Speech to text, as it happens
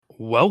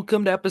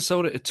Welcome to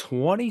episode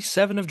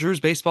 27 of Drew's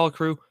Baseball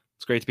Crew.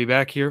 It's great to be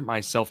back here.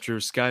 Myself, Drew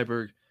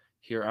Skyberg,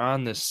 here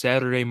on this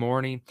Saturday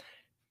morning,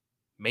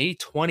 May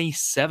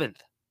 27th.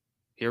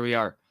 Here we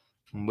are.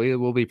 We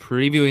will be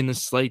previewing the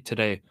slate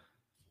today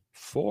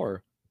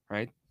for,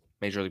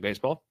 Major League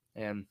Baseball.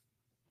 And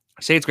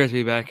I say it's great to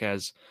be back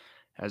as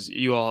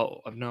you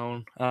all have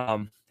known.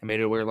 I made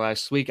it aware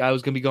last week. I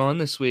was going to be gone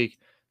this week.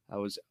 I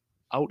was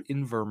out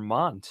in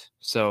Vermont.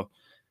 So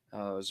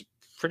it was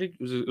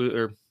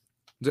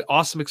an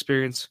awesome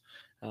experience.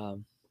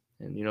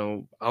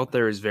 And out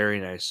there is very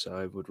nice. So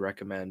I would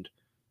recommend,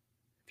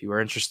 if you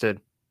are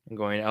interested in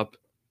going up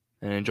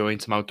and enjoying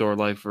some outdoor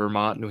life,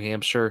 Vermont, New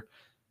Hampshire,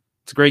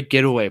 it's a great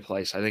getaway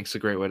place. I think it's a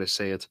great way to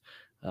say it.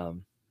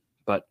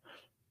 But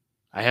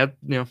I had,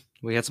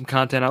 we had some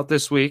content out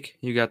this week.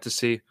 You got to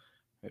see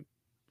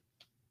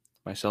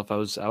myself. I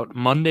was out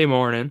Monday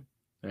morning.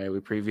 We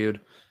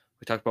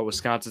talked about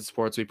Wisconsin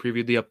sports. We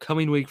previewed the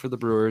upcoming week for the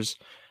Brewers.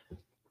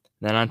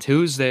 Then on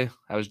Tuesday,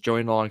 I was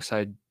joined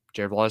alongside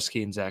Jared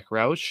Valesky and Zach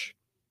Roush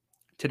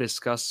to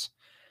discuss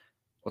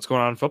what's going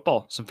on in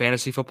football, some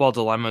fantasy football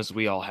dilemmas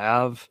we all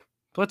have,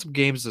 but some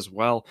games as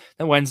well.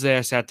 Then Wednesday,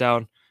 I sat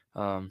down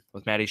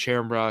with Maddie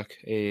Scherenbrock,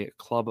 a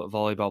club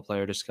volleyball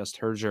player, discussed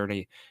her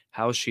journey,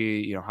 how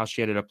she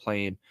ended up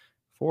playing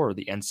for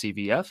the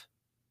NCVF,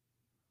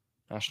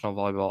 National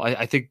Volleyball.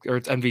 I think, or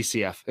it's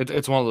NVCF.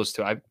 It's one of those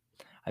two. I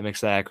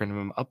mix that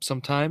acronym up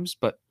sometimes,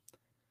 but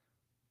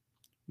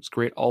it was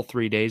great all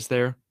 3 days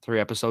there, 3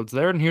 episodes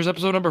there. And here's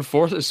episode number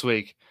 4 this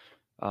week,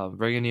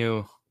 bringing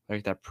you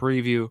that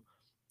preview.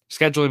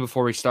 Scheduling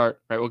before we start,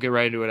 right? We'll get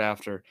right into it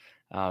after.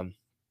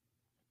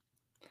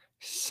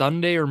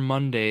 Sunday or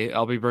Monday,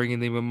 I'll be bringing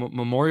the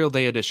Memorial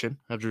Day edition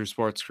of Drew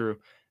Sports Crew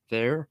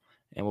there,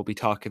 and we'll be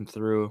talking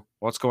through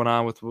what's going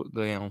on with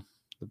the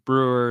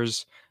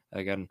Brewers.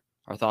 Again,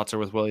 our thoughts are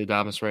with Willie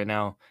Adames right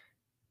now,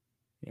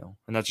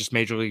 and that's just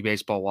Major League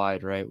Baseball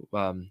wide, right?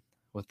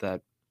 With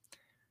that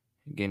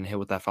getting hit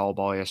with that foul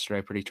ball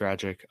yesterday, pretty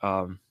tragic.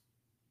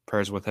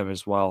 Prayers with him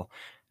as well.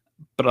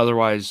 But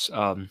otherwise,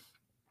 we'll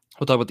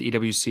talk about the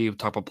EWC, we'll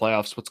talk about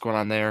playoffs, what's going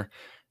on there.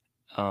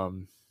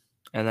 And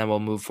then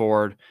we'll move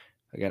forward.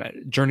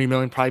 Again, Journey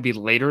Milling probably be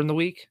later in the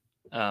week.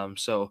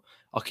 So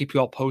I'll keep you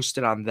all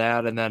posted on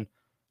that. And then,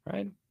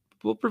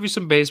 we'll preview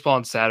some baseball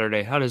on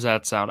Saturday. How does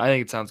that sound? I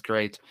think it sounds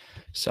great.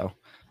 So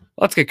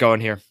let's get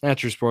going here.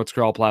 That's your Sports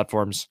Crew, all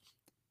platforms.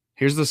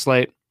 Here's the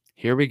slate.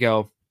 Here we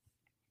go.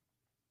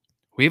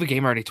 We have a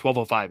game already,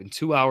 12:05 in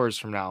 2 hours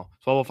from now,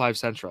 12:05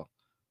 Central.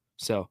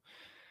 So,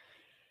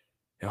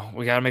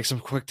 we got to make some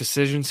quick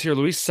decisions here.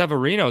 Luis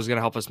Severino is going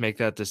to help us make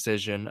that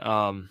decision.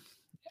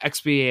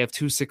 XBA of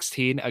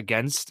 216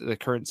 against the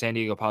current San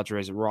Diego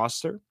Padres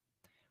roster.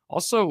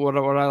 Also, what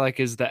I like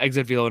is the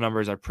exit velo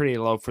numbers are pretty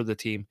low for the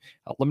team,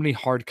 limiting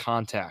hard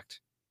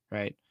contact,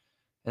 right?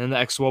 And then the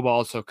XWOBA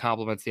also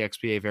complements the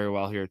XBA very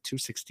well here,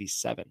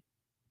 267.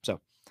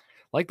 So,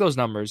 like those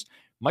numbers.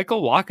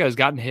 Michael Wacha has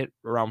gotten hit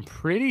around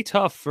pretty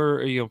tough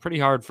pretty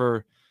hard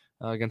for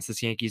against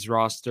this Yankees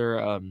roster.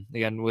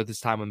 Again, with his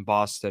time in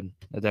Boston,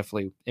 that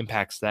definitely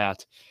impacts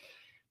that.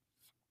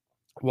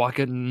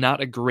 Wacha,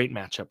 not a great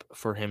matchup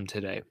for him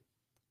today.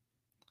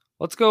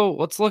 Let's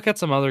look at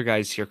some other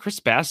guys here. Chris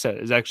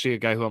Bassett is actually a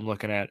guy who I'm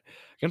looking at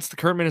against the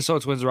current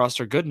Minnesota Twins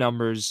roster. Good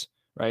numbers,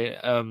 right?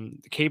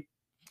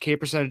 K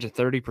percentage of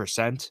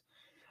 30%.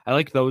 I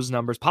like those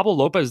numbers. Pablo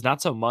Lopez,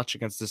 not so much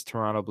against this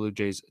Toronto Blue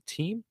Jays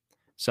team.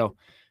 So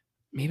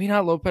maybe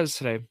not Lopez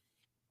today.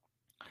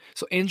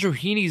 So Andrew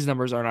Heaney's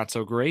numbers are not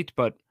so great,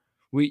 but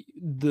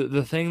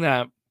the thing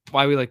that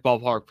why we like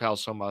Ballpark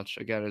Pals so much,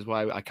 again, is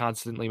why I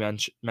constantly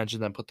mention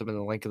them, put them in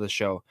the link of the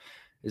show,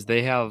 is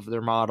they have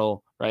their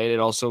model, right? It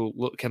also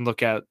can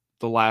look at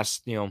the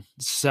last,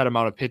 set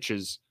amount of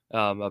pitches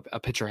a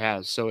pitcher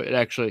has. So it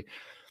actually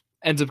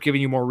ends up giving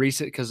you more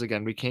recent, because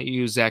again, we can't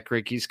use Zach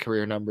Greinke's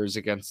career numbers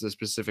against a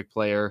specific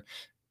player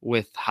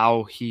with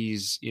how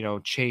he's,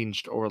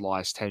 changed over the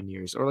last 10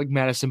 years, or like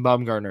Madison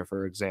Bumgarner,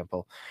 for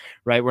example,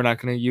 right? We're not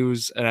going to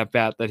use an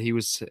at-bat that he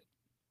was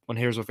when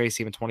Harris were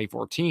facing him in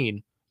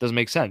 2014. Doesn't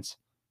make sense.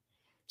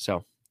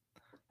 So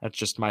that's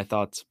just my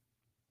thoughts.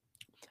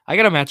 I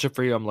got a matchup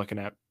for you I'm looking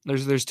at.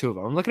 There's 2 of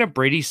them. I'm looking at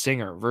Brady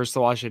Singer versus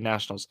the Washington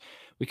Nationals.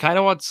 We kind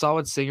of saw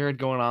what Singer had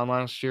going on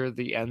last year at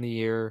the end of the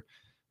year.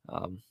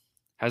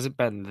 Hasn't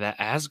been that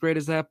as great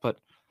as that, but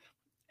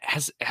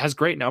has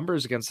great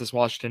numbers against this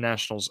Washington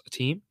Nationals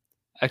team.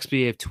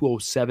 XBA of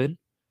 207,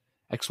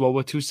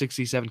 XWOBA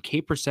 267,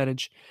 K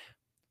percentage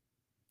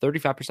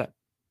 35%.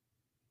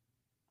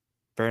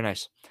 Very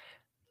nice.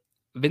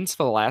 Vince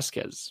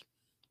Velasquez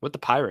with the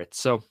Pirates.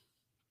 So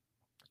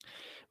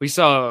we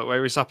saw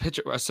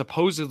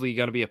supposedly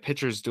going to be a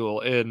pitcher's duel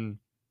in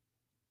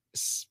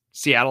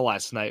Seattle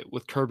last night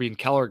with Kirby and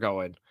Keller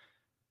going,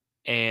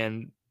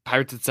 and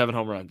Pirates had 7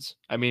 home runs.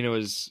 I mean, it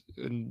was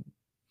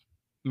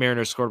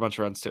Mariners scored a bunch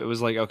of runs too. It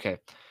was like, okay,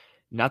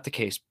 not the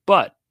case.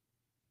 But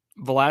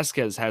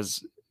Velasquez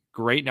has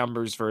great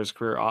numbers for his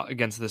career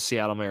against the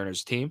Seattle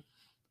Mariners team.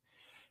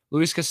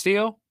 Luis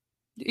Castillo,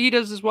 He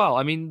does as well.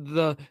 I mean,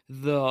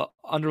 the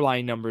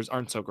underlying numbers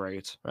aren't so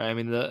great, right? I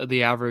mean,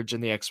 the average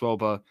and the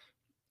xWOBA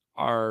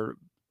are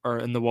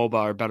and the WOBA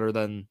are better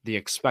than the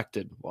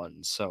expected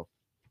ones. So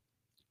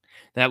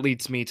that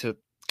leads me to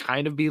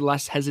kind of be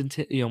less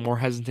hesitant, more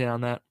hesitant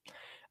on that.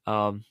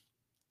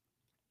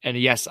 And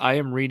yes, I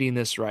am reading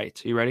this right.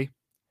 Are you ready?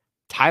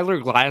 Tyler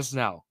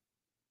Glasnow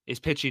is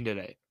pitching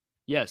today.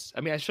 Yes.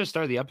 I mean, I should have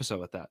started the episode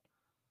with that.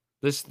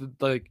 This,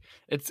 like,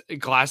 it's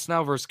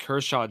Glasnow versus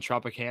Kershaw and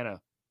Tropicana,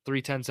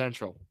 3:10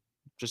 Central.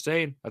 Just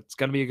saying, that's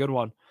going to be a good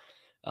one.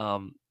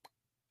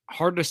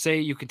 Hard to say.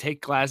 You can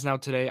take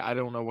Glasnow today. I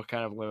don't know what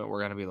kind of limit we're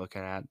going to be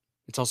looking at.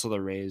 It's also the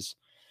Rays.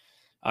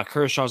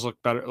 Kershaw's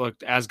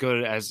looked as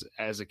good as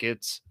it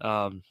gets.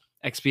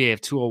 XBA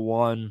of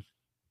 201.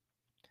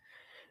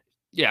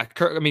 Yeah,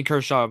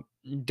 Kershaw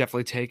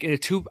definitely take in a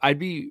two. I'd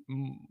be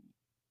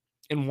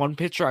in one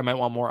pitcher. I might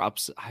want more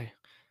upside.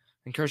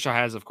 And Kershaw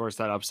has, of course,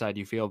 that upside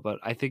you feel, but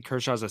I think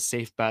Kershaw's a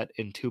safe bet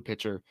in a two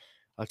pitcher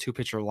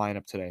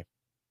lineup today.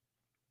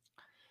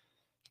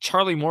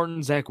 Charlie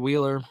Morton, Zach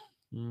Wheeler.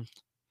 Looking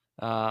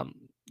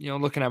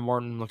at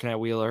Morton, looking at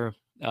Wheeler.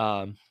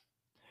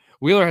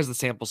 Wheeler has the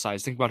sample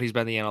size. Think about he's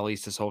been the NL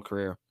East his whole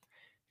career.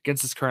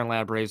 Against his current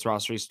Lab Braves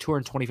roster, he's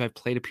 225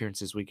 plate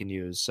appearances we can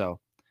use. So,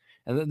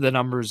 and the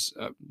numbers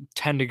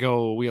tend to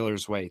go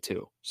Wheeler's way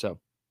too. So,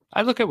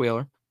 I'd look at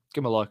Wheeler,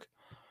 give him a look.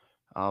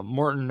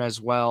 Morton as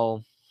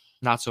well,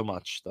 not so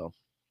much though.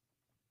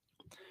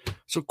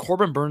 So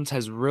Corbin Burns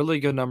has really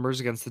good numbers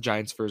against the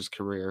Giants for his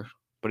career,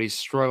 but he's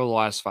struggled the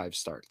last 5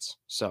 starts.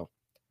 So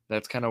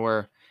that's kind of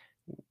where,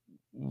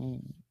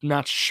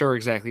 not sure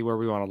exactly where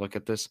we want to look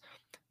at this.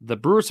 The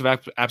Brewers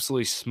have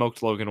absolutely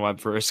smoked Logan Webb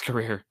for his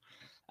career.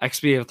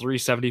 XBA of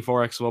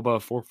 374, xWOBA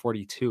of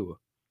 442.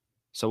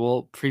 So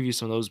we'll preview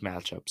some of those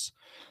matchups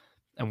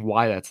and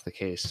why that's the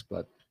case.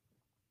 But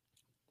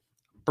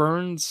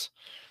Burns,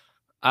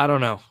 I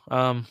don't know.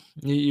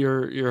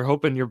 You're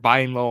hoping you're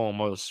buying low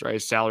almost, right?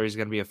 His salary is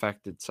going to be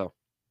affected. So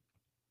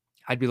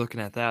I'd be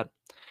looking at that.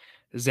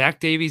 Zach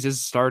Davies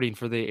is starting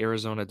for the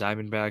Arizona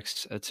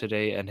Diamondbacks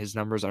today, and his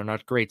numbers are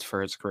not great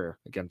for his career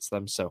against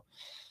them. So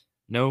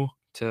no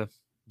to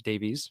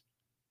Davies.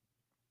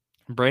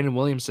 Brandon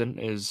Williamson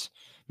is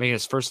making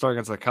his first start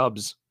against the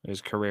Cubs in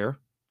his career.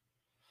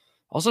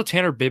 Also,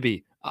 Tanner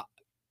Bibby.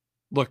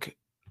 Look,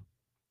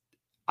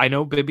 I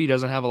know Bibby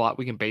doesn't have a lot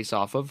we can base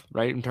off of,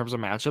 right, in terms of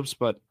matchups,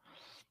 but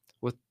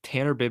with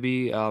Tanner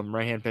Bibby,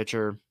 right-hand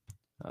pitcher,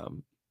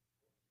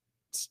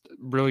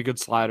 really good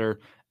slider.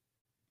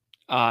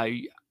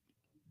 I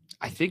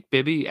think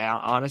Bibby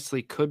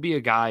honestly could be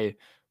a guy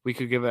we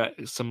could give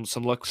some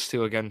looks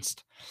to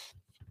against,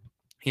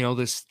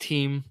 this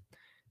team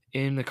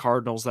in the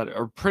Cardinals that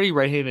are pretty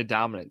right-handed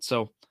dominant.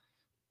 So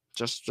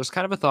just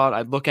kind of a thought.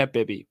 I'd look at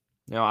Bibby.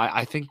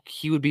 I think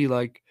he would be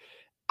like,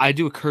 I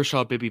do a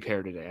Kershaw Bibby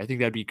pair today. I think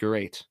that'd be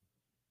great.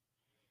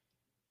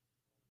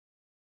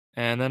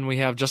 And then we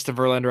have Justin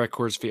Verlander at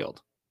Coors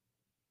Field.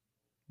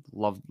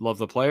 Love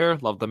the player,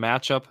 love the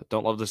matchup,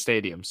 don't love the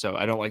stadium. So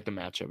I don't like the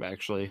matchup,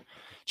 actually.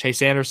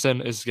 Chase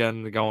Anderson is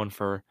going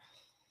for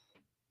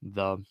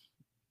the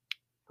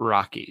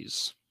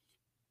Rockies.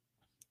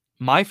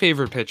 My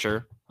favorite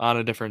pitcher on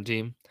a different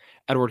team,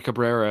 Edward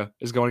Cabrera,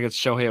 is going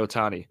against Shohei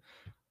Ohtani.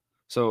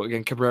 So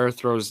again, Cabrera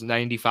throws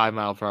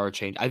 95-mile-per-hour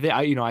change.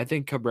 I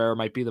think Cabrera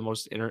might be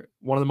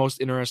one of the most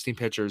interesting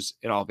pitchers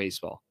in all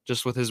baseball,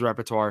 just with his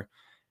repertoire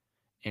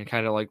and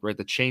kind of like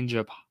the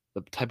changeup,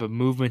 the type of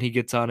movement he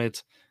gets on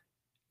it,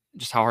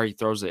 just how hard he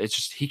throws it. It's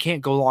just he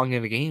can't go long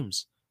into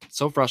games. It's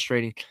so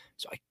frustrating.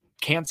 So I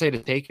can't say to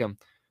take him.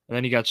 And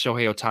then you got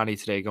Shohei Ohtani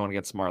today going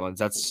against Marlins.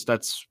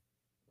 That's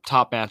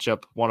top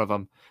matchup, one of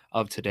them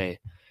of today.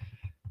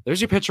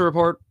 There's your pitcher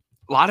report.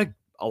 A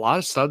lot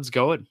of studs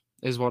going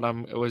is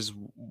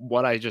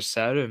what I just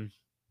said. And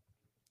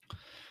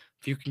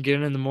if you can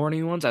get in the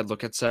morning ones, I'd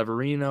look at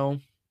Severino.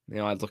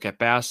 I'd look at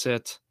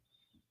Bassett.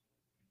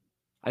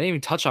 I didn't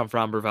even touch on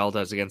Framber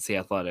Valdez against the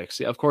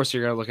Athletics. Of course,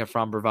 you're going to look at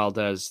Framber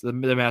Valdez. The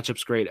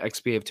matchup's great.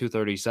 XP of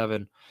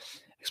 237.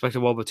 Expected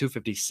WOBA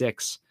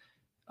 256.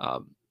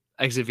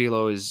 Exit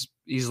velo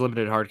he's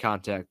limited hard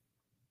contact.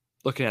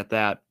 Looking at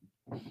that,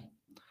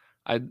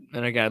 I'd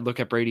look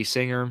at Brady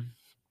Singer,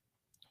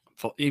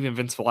 even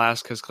Vince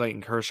Velasquez,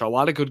 Clayton Kershaw. A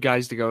lot of good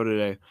guys to go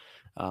today.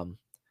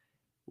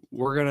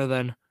 We're going to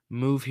then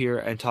move here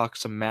and talk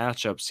some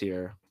matchups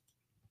here.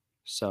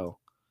 So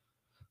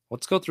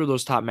let's go through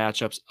those top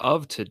matchups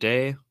of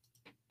today.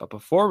 But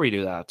before we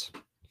do that,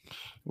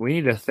 we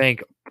need to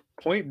thank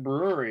Point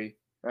Brewery,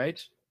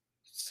 right?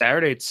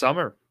 Saturday, it's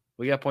summer.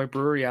 We got Point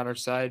Brewery on our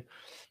side.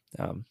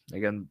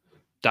 Again,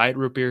 diet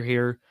root beer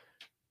here.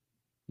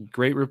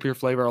 Great root beer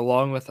flavor,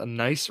 along with a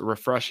nice,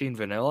 refreshing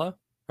vanilla,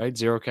 right?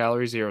 0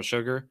 calories, 0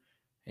 sugar.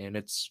 And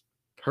it's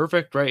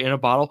perfect, right? In a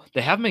bottle.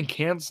 They have them in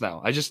cans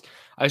now.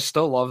 I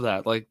still love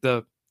that.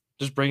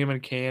 Just bring them in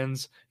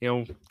cans,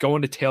 going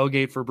to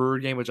tailgate for Brewer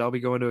game, which I'll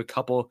be going to a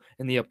couple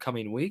in the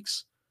upcoming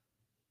weeks.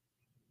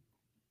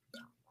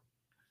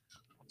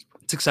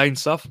 It's exciting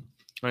stuff.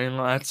 I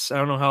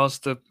don't know how else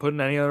to put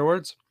in any other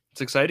words.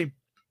 It's exciting.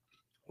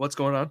 What's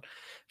going on?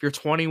 If you're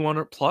 21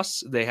 or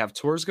plus, they have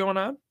tours going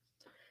on.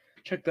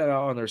 Check that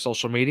out on their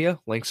social media.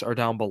 Links are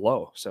down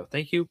below. So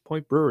thank you,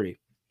 Point Brewery.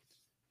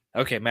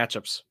 Okay,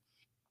 matchups.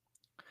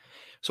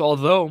 So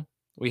although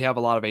we have a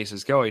lot of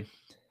aces going,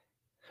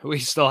 we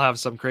still have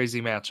some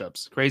crazy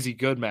matchups, crazy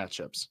good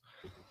matchups.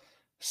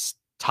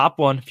 Top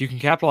one, if you can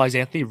capitalize,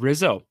 Anthony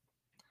Rizzo.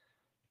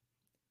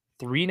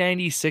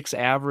 396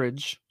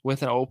 average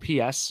with an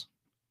OPS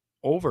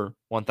over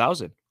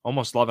 1,000,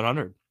 almost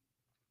 1,100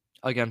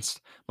 against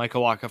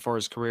Michael Wacha for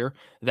his career.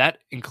 That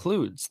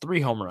includes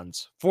 3 home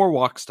runs, 4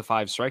 walks to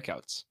 5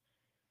 strikeouts.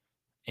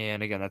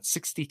 And again, that's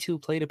 62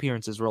 plate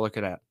appearances we're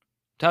looking at. I'm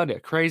telling you,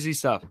 crazy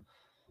stuff.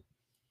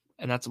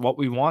 And that's what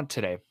we want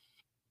today.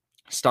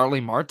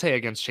 Starling Marte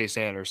against Chase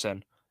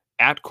Anderson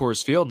at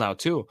Coors Field now,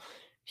 too.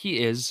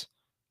 He's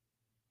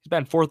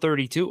been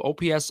 432,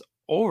 OPS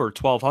over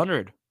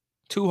 1,200.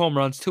 2 home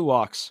runs, 2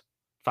 walks,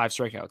 5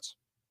 strikeouts.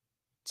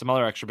 Some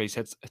other extra base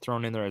hits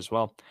thrown in there as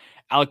well.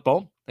 Alec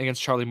Bohm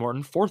against Charlie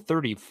Morton,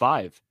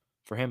 435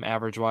 for him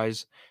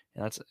average-wise,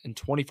 and that's in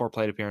 24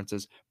 plate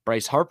appearances.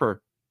 Bryce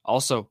Harper,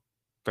 also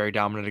very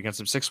dominant against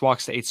him. 6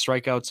 walks to 8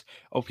 strikeouts,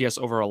 OPS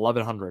over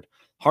 1,100.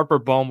 Harper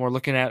Bohm, we're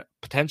looking at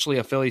potentially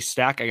a Philly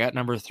stack. I got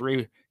number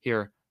 3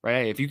 here,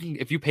 right?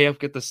 If you pay up,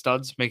 get the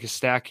studs, make a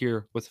stack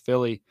here with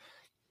Philly,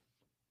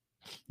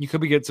 you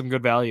could be getting some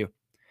good value.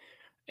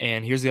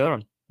 And here's the other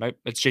one, right?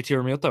 It's JT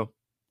Realmuto,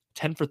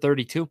 10 for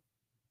 32.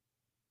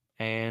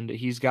 And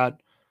he's got,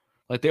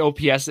 like, the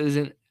OPS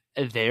isn't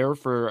there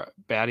for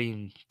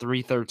batting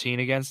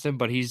 .313 against him,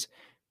 but he's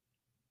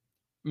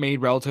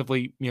made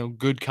relatively,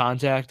 good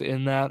contact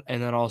in that,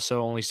 and then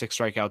also only 6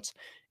 strikeouts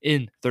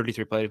in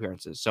 33 plate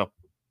appearances. So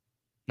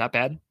not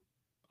bad.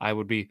 I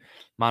would be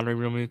monitoring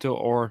Realmuto,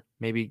 or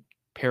maybe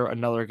pair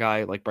another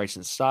guy like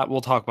Bryson Stott. We'll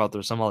talk about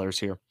there's some others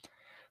here.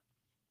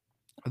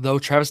 Though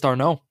Travis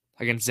d'Arnaud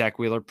against Zach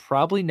Wheeler,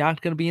 probably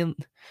not going to be in.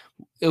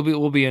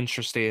 Will be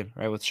interesting,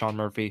 right, with Sean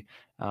Murphy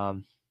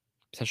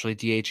potentially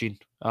DHing.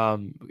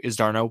 Is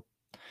d'Arnaud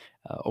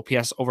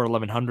OPS over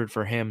 1,100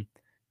 for him.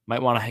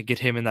 Might want to get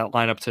him in that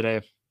lineup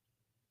today.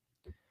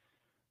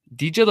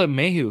 DJ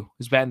LeMahieu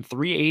is batting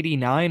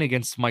 .389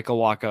 against Michael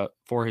Wacha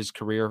for his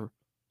career.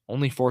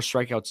 Only 4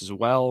 strikeouts as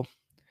well.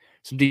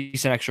 Some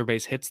decent extra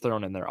base hits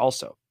thrown in there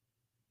also.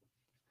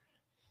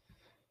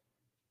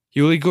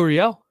 Yuli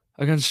Gurriel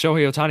against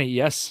Shohei Ohtani.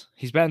 Yes,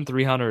 he's batting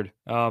 .300.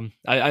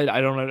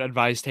 I don't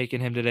advise taking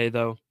him today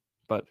though,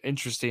 but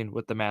interesting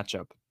with the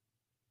matchup.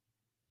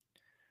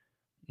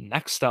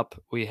 Next up,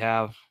 we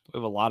have a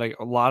lot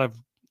of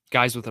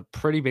guys with a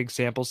pretty big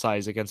sample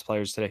size against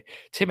players today.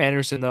 Tim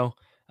Anderson, though,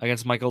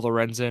 against Michael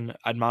Lorenzen.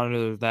 I'd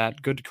monitor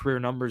that. Good career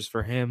numbers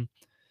for him.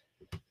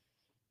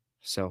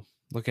 So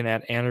looking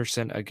at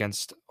Anderson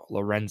against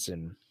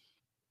Lorenzen.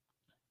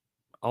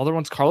 Other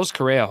ones, Carlos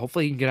Correa.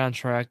 Hopefully he can get on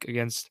track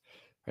against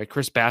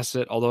Chris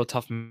Bassett, although a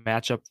tough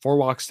matchup. 4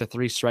 walks to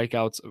 3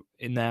 strikeouts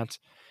in that.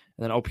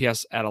 And then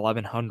OPS at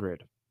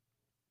 1,100.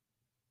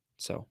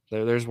 So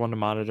there's one to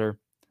monitor.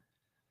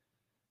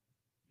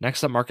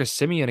 Next up, Marcus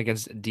Semien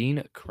against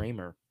Dean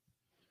Kramer.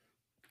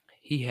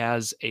 He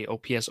has a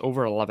OPS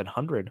over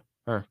 1,100.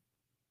 I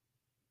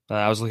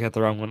was looking at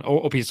the wrong one.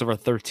 OPS over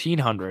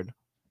 1,300.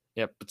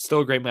 Yep, but still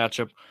a great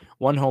matchup.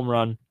 1 home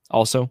run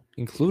also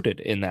included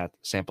in that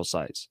sample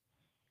size.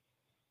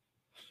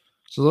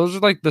 So those are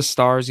like the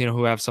stars,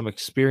 who have some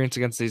experience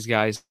against these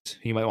guys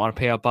you might want to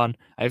pay up on.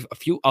 I have a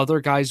few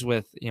other guys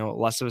with,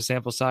 less of a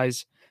sample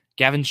size.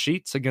 Gavin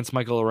Sheets against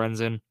Michael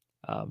Lorenzen.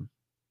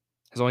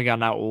 Has only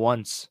gotten out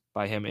once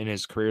by him in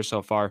his career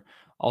so far.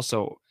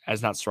 Also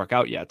has not struck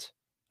out yet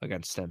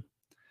against him.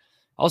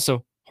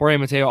 Also, Jorge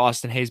Mateo,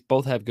 Austin Hayes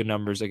both have good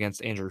numbers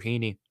against Andrew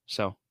Heaney.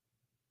 So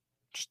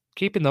just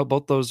keeping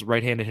both those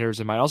right-handed hitters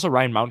in mind. Also,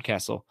 Ryan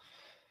Mountcastle.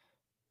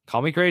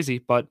 Call me crazy,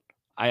 but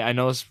I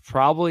know it's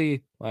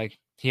probably like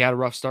he had a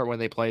rough start when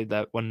they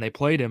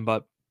played him,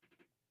 but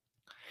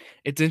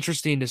it's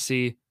interesting to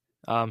see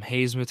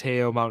Hayes,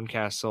 Mateo,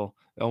 Mountcastle.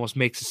 It almost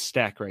makes a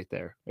stack right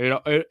there.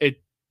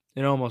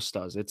 It almost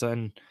does.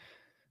 Again,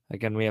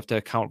 we have to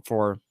account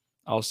for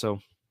also,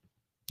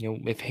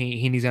 if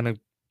Heaney's gonna,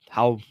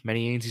 how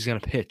many innings he's gonna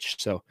pitch.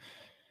 So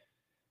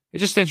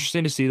it's just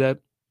interesting to see that.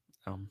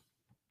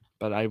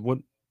 But I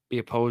wouldn't be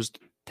opposed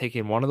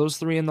taking one of those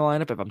 3 in the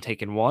lineup. If I'm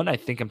taking one, I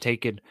think I'm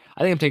taking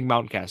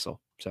Mountcastle.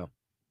 So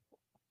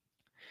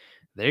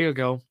there you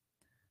go.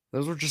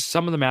 Those were just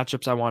some of the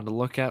matchups I wanted to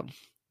look at.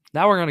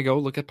 Now we're gonna go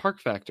look at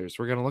park factors.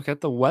 We're gonna look at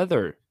the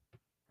weather,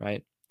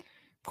 right?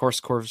 Of course,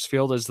 Coors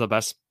Field is the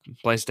best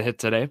place to hit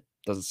today.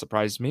 Doesn't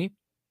surprise me.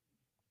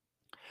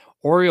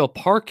 Oriole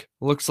Park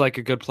looks like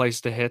a good place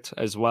to hit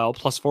as well,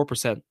 plus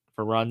 4%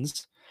 for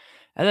runs.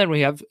 And then we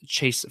have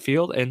Chase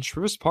Field and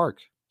Truist Park.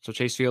 So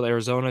Chase Field,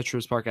 Arizona,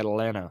 Truist Park,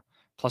 Atlanta,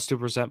 plus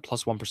 2%,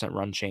 plus 1%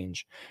 run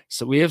change.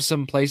 So we have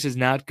some places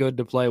not good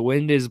to play.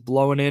 Wind is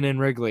blowing in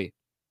Wrigley,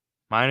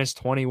 minus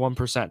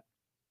 21%.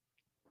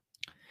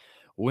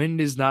 Wind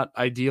is not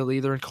ideal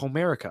either in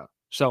Comerica.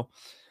 So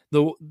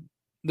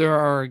there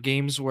are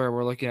games where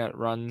we're looking at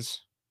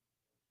runs.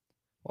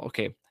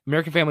 Okay,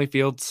 American Family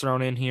Field's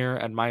thrown in here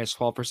at minus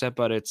 12%,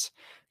 but it's,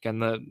 again,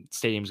 the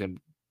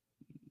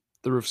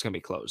roof's going to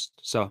be closed.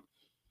 So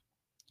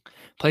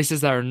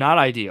places that are not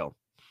ideal: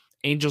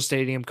 Angel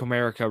Stadium,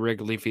 Comerica,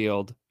 Wrigley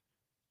Field,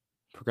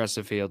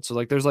 Progressive Field.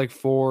 So there's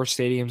 4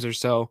 stadiums or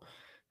so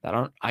that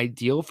aren't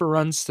ideal for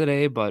runs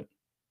today, but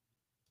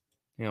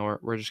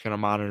we're just going to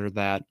monitor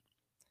that.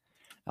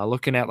 Now,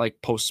 looking at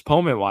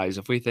postponement wise,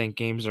 if we think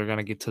games are going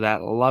to get to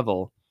that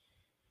level,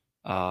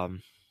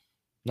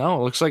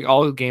 no, it looks like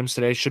all the games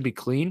today should be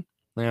clean,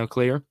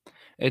 clear.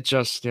 It's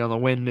just, the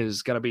wind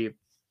is going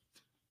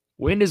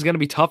to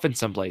be tough in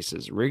some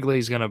places.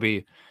 Wrigley's going to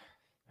be.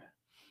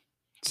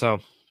 So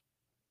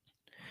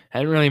I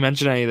didn't really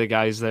mention any of the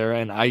guys there,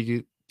 and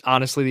I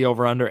honestly, the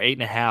over under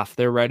 8.5,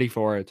 they're ready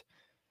for it.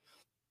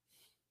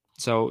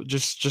 So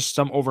just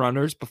some over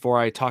unders before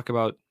I talk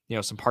about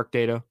some park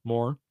data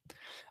more.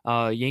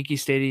 Yankee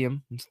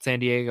Stadium, San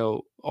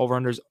Diego, over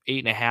unders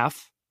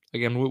 8.5.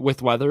 Again,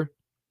 with weather.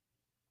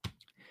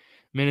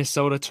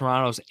 Minnesota,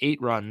 Toronto's 8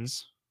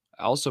 runs,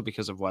 also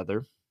because of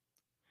weather.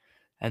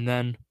 And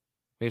then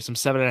we have some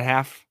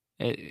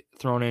 7.5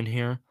 thrown in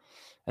here.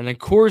 And then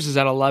Coors is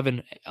at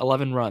 11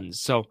 runs.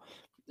 So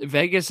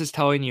Vegas is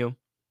telling you,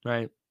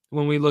 right,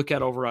 when we look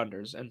at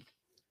over-unders, and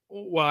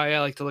why I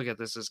like to look at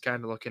this is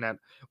kind of looking at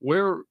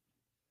where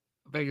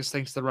Vegas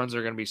thinks the runs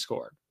are going to be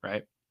scored,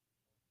 right?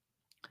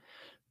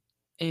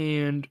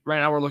 And right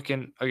now we're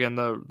looking, again,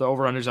 the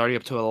over-under is already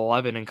up to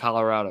 11 in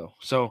Colorado.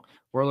 So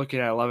we're looking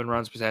at 11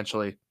 runs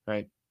potentially,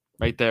 right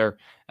there.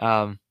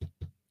 A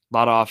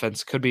lot of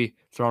offense could be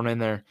thrown in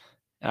there.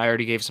 I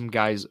already gave some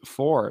guys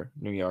for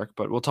New York,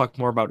 but we'll talk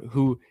more about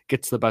who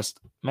gets the best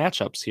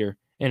matchups here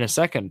in a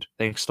second,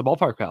 thanks to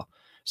Ballpark Pal.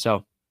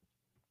 So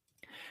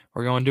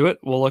we're going to do it.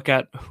 We'll look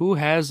at who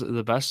has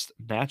the best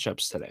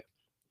matchups today.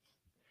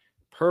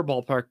 Per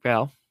Ballpark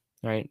Pal,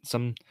 right?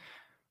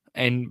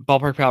 And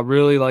Ballpark Pal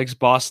really likes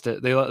Boston.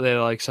 They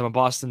like some of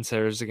Boston's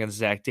hitters against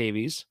Zach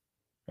Davies,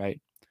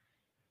 right?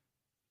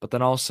 But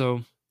then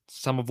also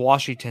some of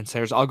Washington's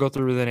hitters. I'll go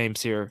through the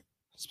names here,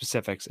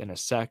 specifics in a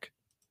sec.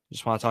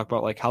 Just want to talk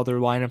about how their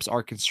lineups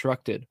are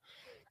constructed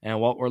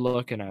and what we're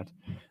looking at.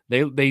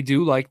 They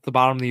do like the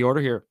bottom of the order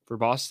here for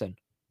Boston,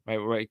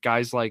 right?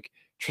 Guys like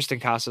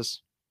Tristan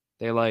Casas,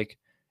 they like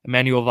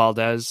Emmanuel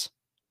Valdez,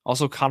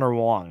 also Connor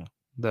Wong,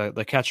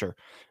 the catcher.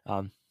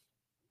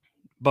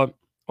 But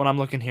when I'm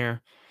looking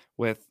here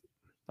with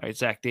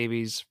Zach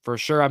Davies, for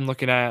sure, I'm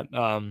looking at.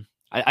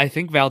 I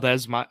think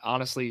Valdez.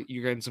 Honestly,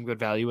 you're getting some good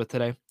value with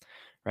today,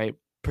 right?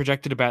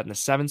 Projected to bat in the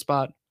 7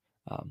 spot,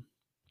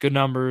 good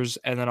numbers,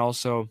 and then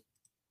also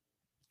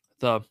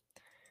the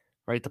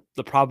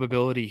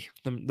probability,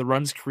 the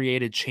runs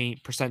created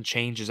percent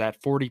change is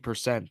at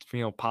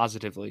 40%,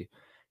 positively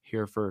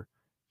here for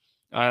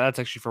that's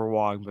actually for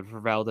Wong, but for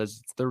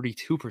Valdez it's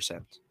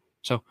 32%.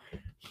 So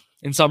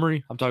in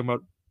summary, I'm talking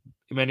about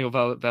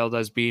Emmanuel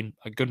Valdez being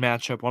a good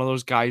matchup, one of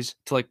those guys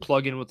to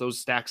plug in with those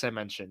stacks I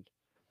mentioned.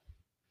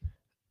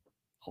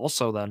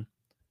 Also then,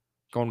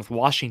 going with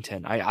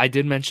Washington, I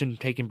did mention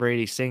taking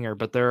Brady Singer,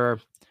 but there are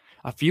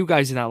a few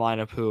guys in that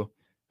lineup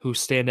who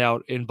stand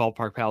out in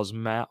Ballpark Pal's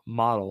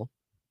model.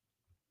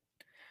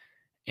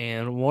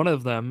 And one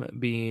of them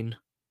being,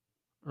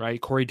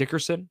 Corey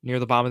Dickerson near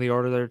the bottom of the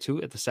order there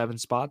too at the 7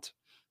 spot.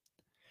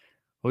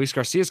 Luis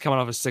Garcia's coming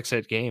off a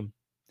 6-hit game.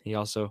 He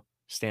also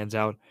stands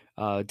out.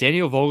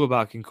 Daniel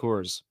Vogelbach and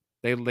Coors.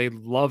 They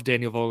love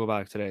Daniel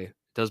Vogelbach today.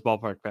 Does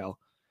Ballpark Pal.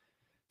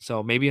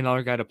 So maybe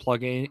another guy to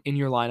plug in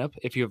your lineup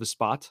if you have a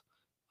spot.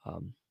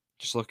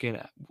 Just looking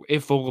at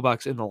if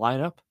Vogelbach's in the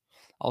lineup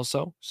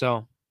also.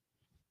 So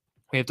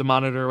we have to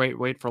monitor,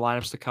 wait for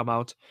lineups to come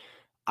out.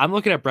 I'm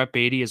looking at Brett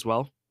Beatty as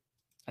well.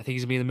 I think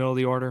he's going to be in the middle of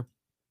the order.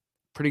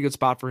 Pretty good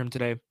spot for him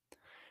today.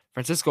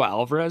 Francisco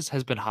Alvarez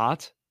has been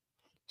hot.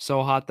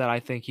 So hot that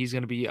I think he's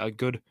going to be a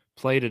good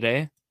play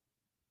today.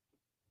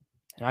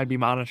 And I'd be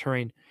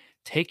monitoring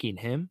taking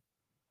him.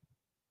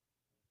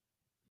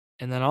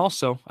 And then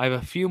also, I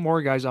have a few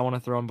more guys I want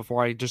to throw in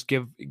before I just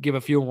give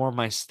a few more of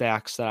my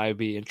stacks that I'd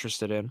be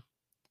interested in.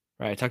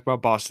 Right, I talked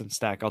about Boston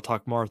stack. I'll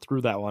talk more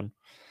through that one.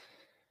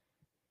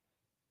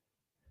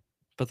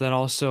 But then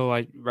also,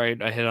 I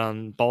hit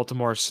on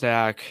Baltimore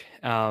stack.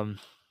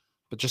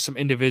 But just some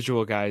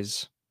individual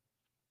guys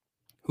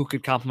who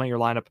could complement your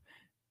lineup.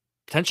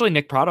 Potentially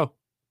Nick Pratto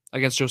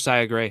against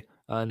Josiah Gray.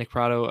 Nick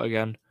Pratto,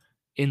 again,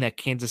 in that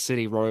Kansas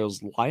City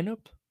Royals lineup.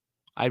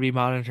 I'd be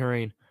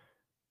monitoring,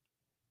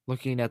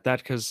 looking at that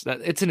because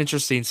it's an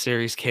interesting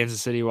series.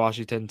 Kansas City,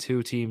 Washington,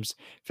 2 teams.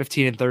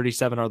 15 and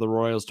 37 are the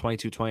Royals.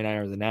 22-29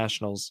 are the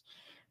Nationals.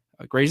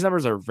 Gray's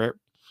numbers are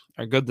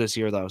good this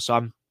year, though.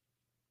 So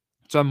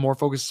I'm more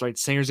focused.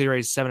 Singer's ERA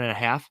is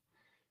 7.5.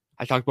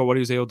 I talked about what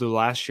he was able to do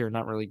last year.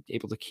 Not really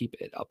able to keep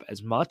it up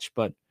as much,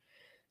 but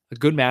a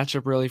good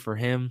matchup really for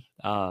him.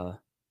 But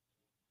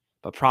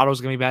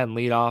Prado's going to be batting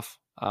leadoff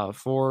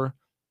for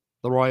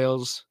the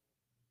Royals.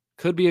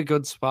 Could be a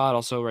good spot.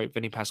 Also,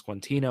 Vinny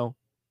Pasquantino,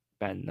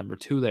 batting number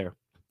 2 there.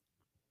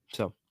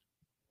 So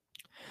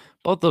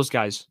both those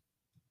guys,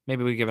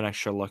 maybe we give an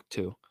extra look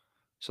too.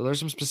 So there's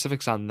some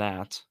specifics on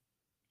that.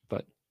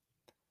 But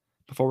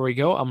before we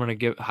go, I'm going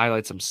to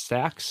highlight some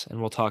stacks,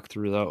 and we'll talk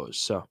through those.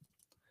 So, all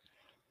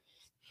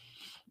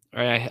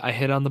right, I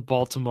hit on the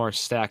Baltimore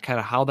stack, kind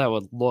of how that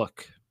would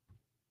look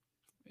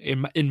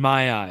in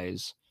my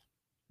eyes.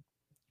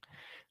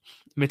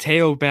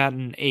 Mateo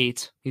batting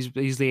 8. He's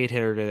the 8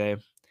 hitter today,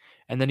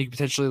 and then you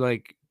potentially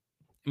like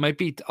it might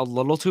be a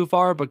little too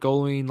far, but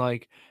going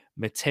like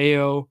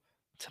Mateo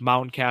to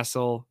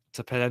Mountcastle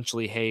to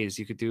potentially Hayes,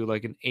 you could do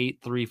like an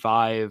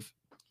 8-3-5.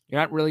 You're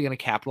not really going to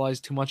capitalize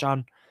too much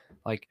on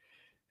like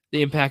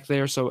the impact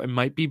there, so it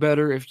might be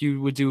better if you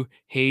would do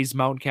Hayes,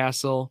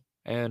 Mountcastle,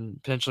 and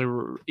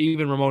potentially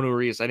even Ramon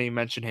Urias. I didn't even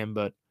mention him,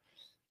 but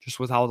just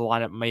with how the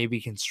lineup may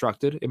be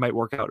constructed, it might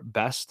work out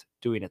best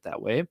doing it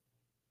that way.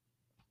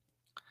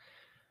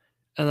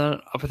 And then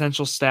a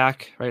potential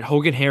stack, right?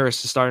 Hogan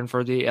Harris is starting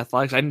for the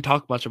Athletics. I didn't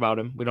talk much about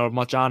him. We don't have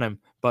much on him,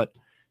 but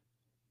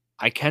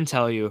I can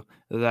tell you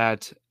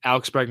that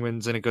Alex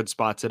Bregman's in a good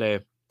spot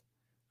today.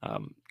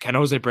 Can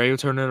Jose Abreu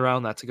turn it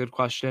around? That's a good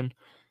question.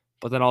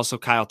 But then also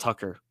Kyle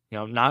Tucker.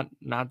 Not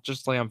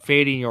just like I'm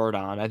fading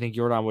Jordan. I think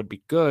Jordan would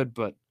be good,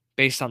 but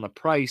based on the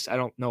price, I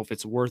don't know if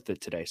it's worth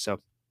it today. So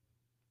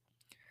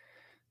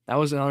that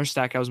was another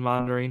stack I was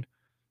monitoring.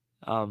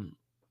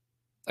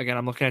 Again,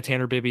 I'm looking at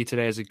Tanner Bibby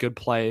today as a good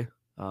play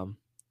in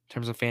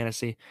terms of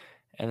fantasy.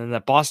 And then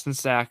that Boston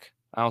stack,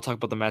 I'll talk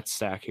about the Mets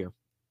stack here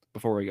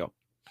before we go.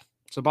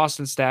 So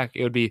Boston stack,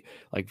 it would be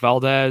like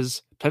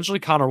Valdez, potentially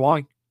Connor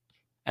Wong,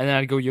 and then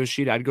I'd go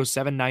Yoshida. I'd go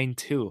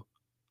 7-9-2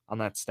 on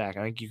that stack.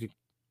 I think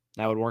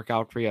that would work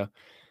out for you.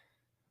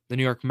 The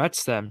New York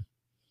Mets then,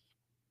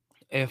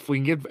 if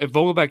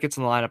Vogelbach gets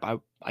in the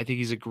lineup, I think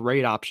he's a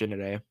great option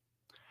today.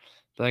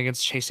 But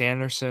against Chase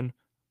Anderson,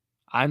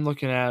 I'm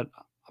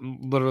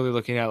literally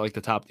looking at like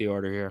the top of the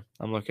order here.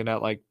 I'm looking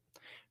at like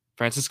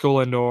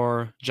Francisco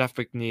Lindor, Jeff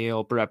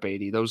McNeil, Brett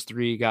Beatty, those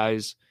three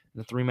guys in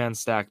the 3-man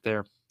stack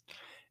there.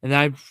 And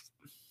then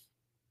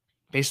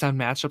based on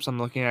matchups, I'm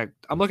looking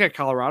at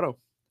Colorado.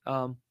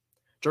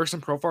 Jurickson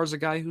Profar is a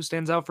guy who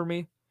stands out for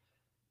me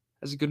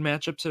as a good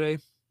matchup today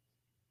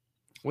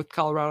with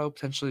Colorado,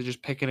 potentially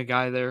just picking a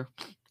guy there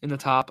in the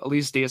top.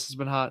 Elise Diaz has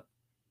been hot.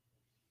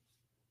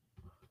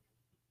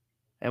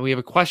 And we have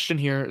a question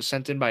here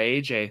sent in by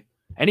AJ.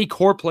 Any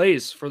core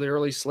plays for the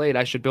early slate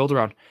I should build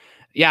around?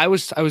 Yeah, I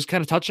was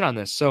kind of touching on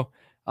this. So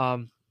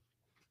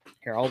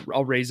here,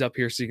 I'll raise up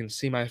here so you can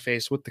see my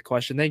face with the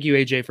question. Thank you,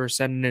 AJ, for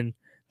sending in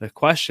the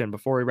question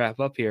before we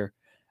wrap up here.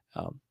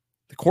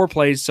 The core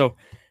plays. So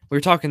we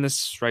were talking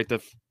this, right,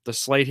 the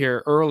slate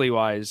here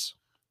early-wise.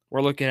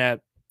 We're looking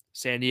at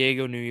San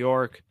Diego, New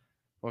York.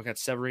 We're looking at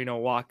Severino,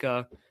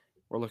 Waka.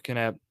 We're looking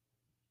at,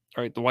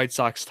 all right, the White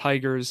Sox,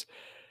 Tigers.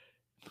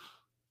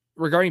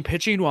 Regarding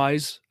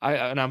pitching-wise,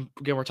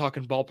 we're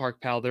talking Ballpark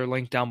Pal. They're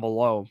linked down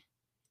below.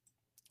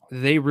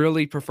 They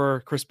really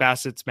prefer Chris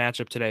Bassett's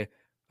matchup today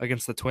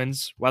against the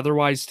Twins,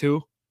 weather-wise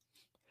too.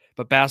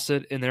 But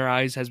Bassett, in their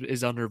eyes,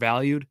 is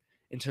undervalued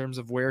in terms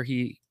of where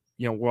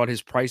what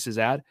his price is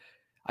at.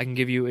 I can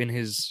give you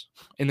in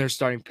their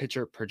starting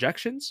pitcher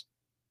projections,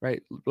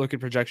 right? Looking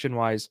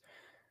projection-wise,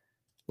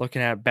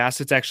 looking at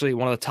Bassett's actually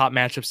one of the top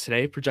matchups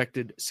today,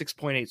 projected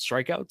 6.8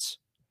 strikeouts.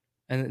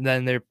 And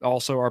then they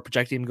also are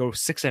projecting him to go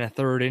 6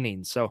 1/3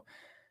 innings. So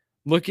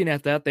looking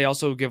at that, they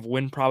also give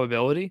win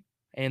probability,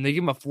 and they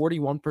give him a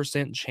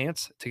 41%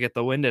 chance to get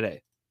the win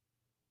today.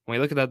 When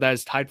you look at that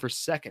is tied for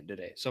second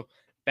today. So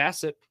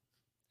Bassett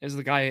is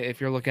the guy,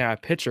 if you're looking at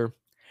a pitcher.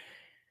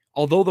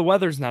 Although the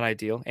weather's not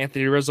ideal,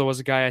 Anthony Rizzo was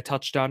a guy I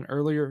touched on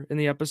earlier in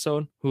the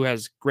episode who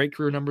has great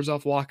career numbers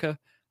off Waka.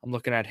 I'm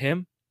looking at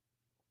him.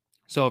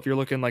 So if you're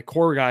looking like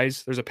core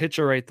guys, there's a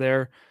pitcher right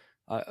there,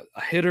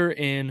 a hitter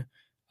in,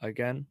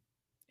 again,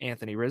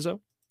 Anthony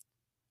Rizzo.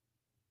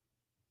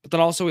 But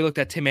then also we looked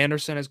at Tim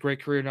Anderson has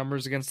great career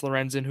numbers against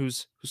Lorenzen,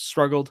 who's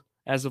struggled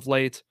as of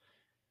late.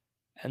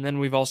 And then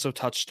we've also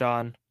touched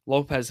on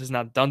Lopez has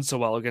not done so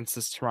well against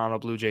this Toronto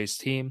Blue Jays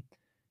team.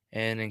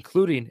 And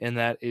including in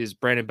that is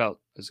Brandon Belt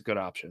is a good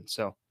option.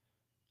 So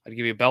I'd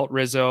give you Belt,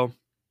 Rizzo,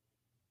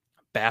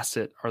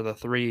 Bassett are the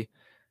three.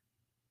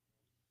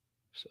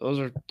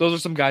 So those are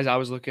some guys I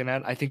was looking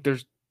at. I think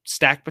there's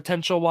stack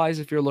potential wise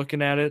if you're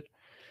looking at it.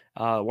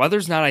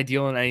 Weather's not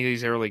ideal in any of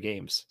these early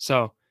games,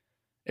 so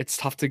it's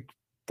tough to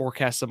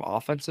forecast some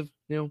offensive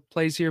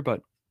plays here.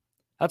 But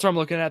that's what I'm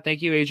looking at.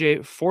 Thank you,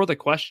 AJ, for the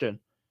question,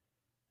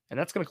 and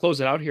that's going to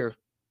close it out here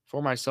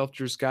for myself,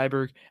 Drew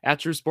Skyberg at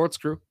Drew Sports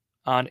Crew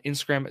on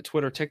Instagram,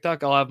 Twitter,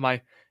 TikTok. I'll have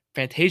my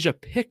Fantasia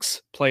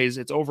picks plays.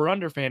 It's over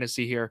under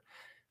fantasy here.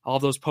 All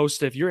of those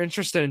posted. If you're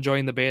interested in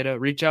joining the beta,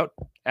 reach out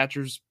at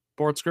Drew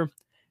Sports Crew.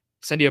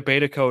 Send you a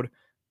beta code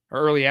or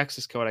early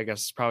access code, I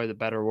guess is probably the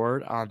better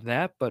word on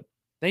that. But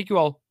thank you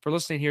all for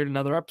listening here to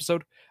another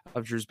episode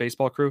of Drew's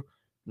Baseball Crew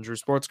and Drew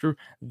Sports Crew,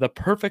 the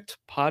perfect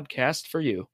podcast for you.